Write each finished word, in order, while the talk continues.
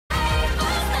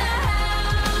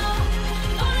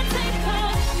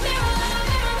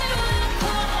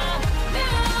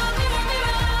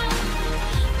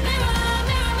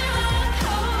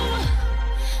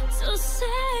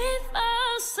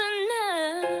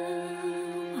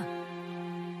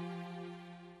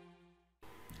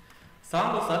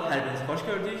Salam dostlar, hər birinizi xoş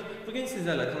gördük. Bugün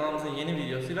sizlərlə kanalımızın yeni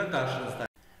videosu ilə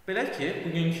qarşınızdayım. Belə ki,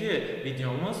 bugünkü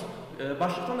videomuz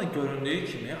başlıqdan da göründüyü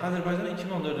kimi Azərbaycanın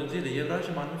 2014-cü ildə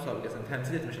Eurovision müsabiqəsini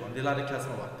təmsil etmiş olan Dilara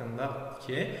Kazimova haqqında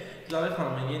ki, Dilara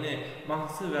xanımın yeni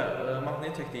mahnısı və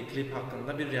mahnıya çəkdiyi klip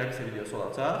haqqında bir reaksiya videosu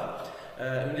olacaq.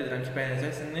 Ümid edirəm ki,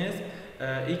 bəyənəcəksiniz.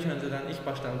 İlk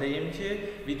başdan deyim ki,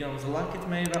 videomuzu like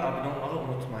etməyi və abunə olmağı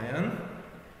unutmayın.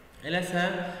 Eləsə,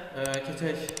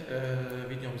 keçək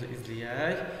videomuzu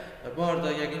izləyək. Bu arada,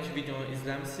 yəqin ki, videonu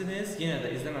izləmişsiniz. Yenə də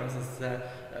izləməmişsinizsə,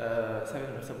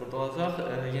 səbəbimsə burada olacaq.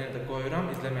 Yenə də qoyuram.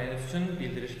 İzləməyiniz üçün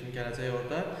bildiriş kimi gələcək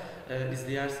orada.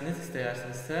 İzləyərsiniz,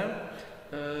 istəyərsinizsə.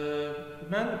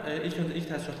 Mən ilk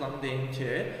təəssüratlarımı deyim ki,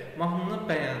 mahnını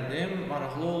bəyəndim,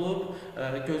 maraqlı olub,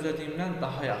 gözlədiyimdən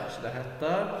daha yaxşıdır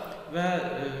hətta və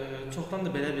çoxdan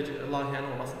da belə bir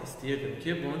layihənin olmasını istəyirdim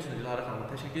ki, bunun üçün Dilara xanıma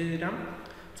təşəkkür edirəm.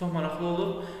 Çox maraqlı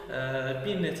olub,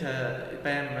 bir neçə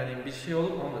bəyənmədiyim bir şey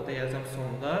olub, onu da deyəcəm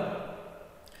sonunda.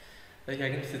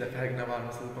 Yəqin siz də fərqinə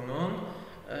varmısınız bunun.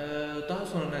 Daha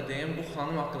sonra nə deyim, bu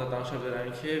xanım haqqında danışa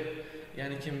bilərəm ki,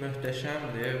 yəni ki,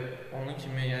 möhtəşəmdir. Onun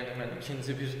kimi, yəni mən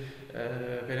ikinci bir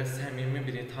belə səmimi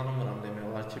birini tanımıram demək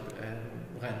olar ki,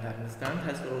 müğənnilərimizdən.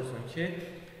 Təəssüf olsun ki,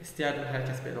 istəyərdim hər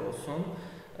kəs belə olsun.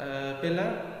 Belə,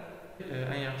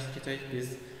 ən yaxşısı keçək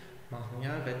biz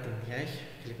mahnıya və dinləyək,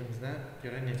 klipimizdən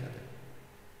görə necədir.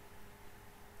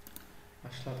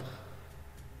 Başladıq.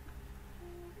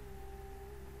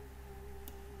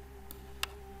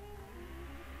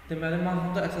 Deməli,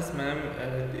 mahnıda əsas mənim,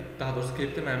 daha doğrusu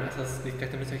klipdə mənim əsas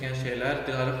diqqətimi çəkən şeylər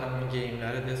Dilara xanımın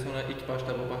geyimləridir. Sonra ilk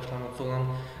başda bu başlanğıcı olan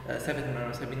səhv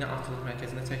etmirəmsə bina atılıq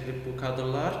mərkəzində çəkilib bu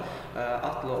kadrlar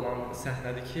atla olan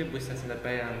səhnədir ki, bu hissəsində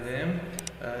bəyəndim,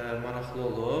 maraqlı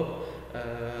olub.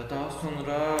 Daha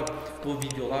sonra bu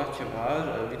videolar ki var,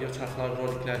 video çarxlar,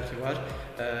 roliklər ki var,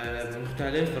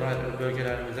 müxtəlif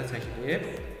bölgələrimizdə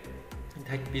çəkilib.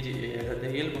 Tək bir yerdə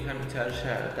deyil, bu həm içəri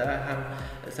şəhərdə, həm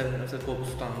səbəbimizdə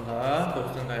Qobustanda,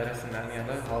 Qobustan qaya rəsmlərinin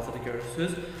yanında hazırda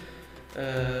görürsünüz.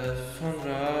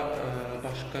 Sonra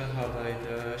başqa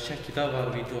haradaydı, Şəkidə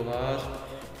var videolar.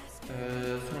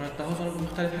 Sonra daha sonra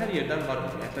müxtəlif hər yerdən var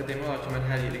ümumiyyətlə. Demək olar ki, mən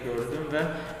hər yeri gördüm və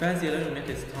bəzi yerlər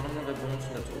ümumiyyətlə heç tanımıram və bunun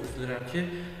üçün də çox üzülürəm ki,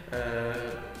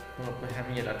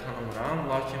 həmin yerləri tanımıram.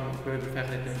 Lakin böyle bir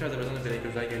fəxr etdim ki, Azərbaycanda belə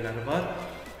gözəl yerləri var.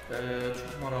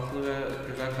 Çox maraqlı və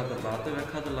gözəl kadrlardır və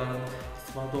kadrların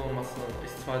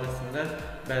istifadəsində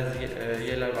bəzi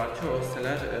yerlər var ki, o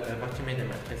hissələr Bakı Media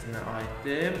Mərkəzinə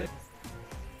aiddir.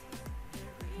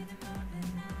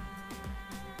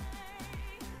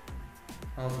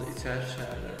 Hazır içəri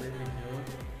şəhərlərdə video.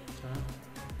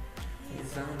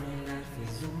 İzamilər,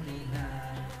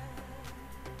 Füzulilər,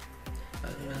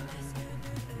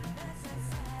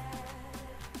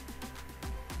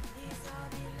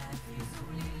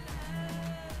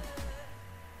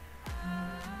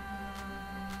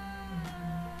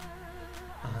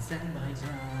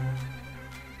 Azerbaijan.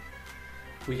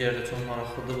 Bu yerdə çox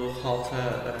maraqlıdır, bu xalça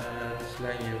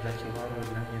dikilən yerdəki var,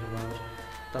 ölən yeri var.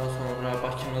 Daha sonra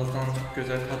Bakımızdan çox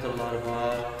gözəl kadrlar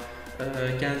var.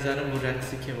 Gənclərin bu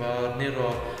rəqsi ki var, Nero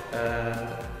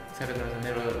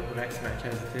rəqs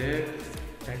mərkəzidir.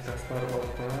 Rəqsaslar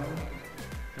orada.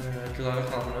 Dilara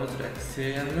xanımın öz rəqsi.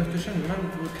 Yəni möhtəşəm, mən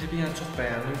bu klipi çox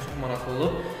bəyəndim, çox maraqlı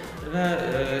olub və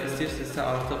istəyirsinizsə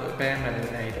artıq bəyənmədiyim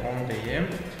nə idi, onu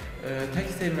deyim. Tək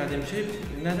sevmədiyim şey,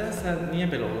 nədənsə, niyə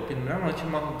belə olub bilmirəm, amma ki,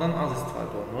 mahnıdan az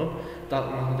istifadə olunub.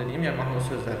 Mahnı dediyim, yəni mahnı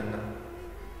sözlərindən.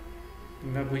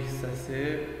 Və bu hissəsi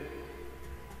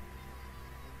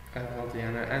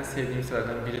yəni ən sevdiyim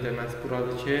hissələrdən biri də məhz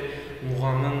buradır ki,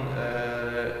 muğamın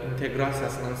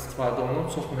inteqrasiyasından istifadə olunub,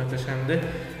 çox möhtəşəmdir.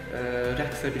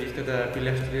 Rəqslə birlikdə də,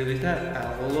 birləşdirilirlikdə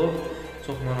əl olub,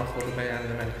 çox maraqlıdır,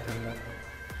 bəyəndim həqiqətən də.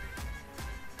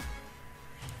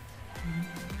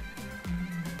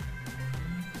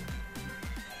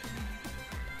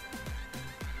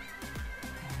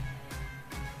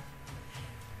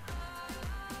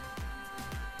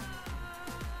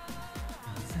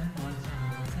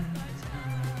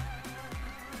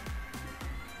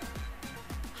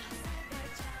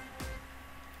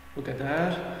 Bu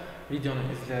qədər videonu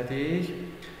izlədik.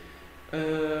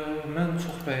 Mən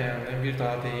çox bəyəndim, bir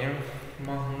daha deyim.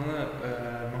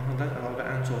 Mahnıdan əlavə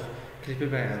ən çox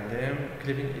klipi bəyəndim.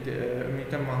 Klipin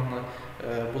ümumiyyətlə mahnı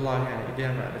bu layihənin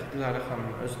ideya müəllifi Dilara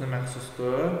xanımın özünə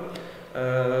məxsusdur.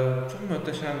 Çox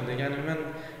möhtəşəmdir. Yəni mən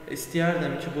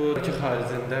istəyərdim ki, bu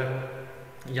xaricində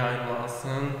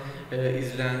yayınlansın,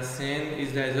 izlənsin,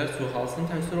 izləyicilər çoxalsın.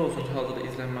 Təəssüf olsun ki, hazırda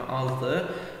izlənmə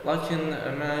azdır. Lakin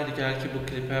mənə elə gəlir ki, bu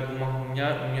klipə, bu mahnıya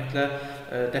ümumiyyətlə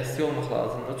dəstək olmaq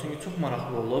lazımdır. Çünki çox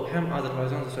maraqlı olub. Həm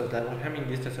Azərbaycanca sözləri var, həm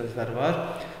ingiliscə sözləri var.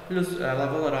 Plus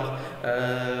əlavə olaraq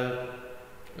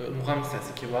muğam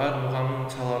hissəsi ki var, muğamın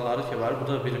çalarları ki var. Bu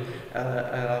da bir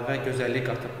əlavə gözəllik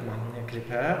qatıb bu mahnıya,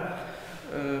 klipə.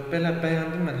 Belə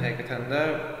bəyəndim mən həqiqətən də.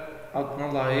 Adına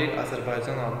layiq,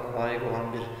 Azərbaycan adına layiq olan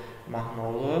bir mahnı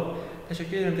olub.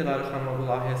 Təşəkkür edirəm Dilara xanıma bu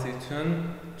layihəsi üçün.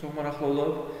 Çox maraqlı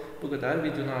olub. Bu qədər.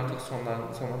 Videonu artıq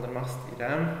sonlandırmaq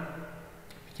istəyirəm.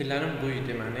 Fikirlərim bu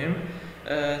idi mənim.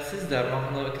 Siz də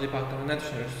mahnı və klip haqqında nə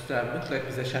düşünürsünüzsə, mütləq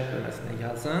bizə şərh bölməsində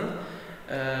yazın.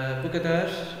 Bu qədər.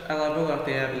 Əlavə olaraq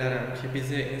deyə bilərəm ki,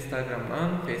 bizi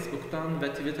Instagramdan, Facebookdan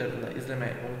və Twitterdan da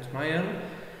izləməyi unutmayın.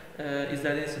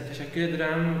 İzlədiyiniz üçün təşəkkür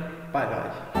edirəm. Bay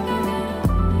bay.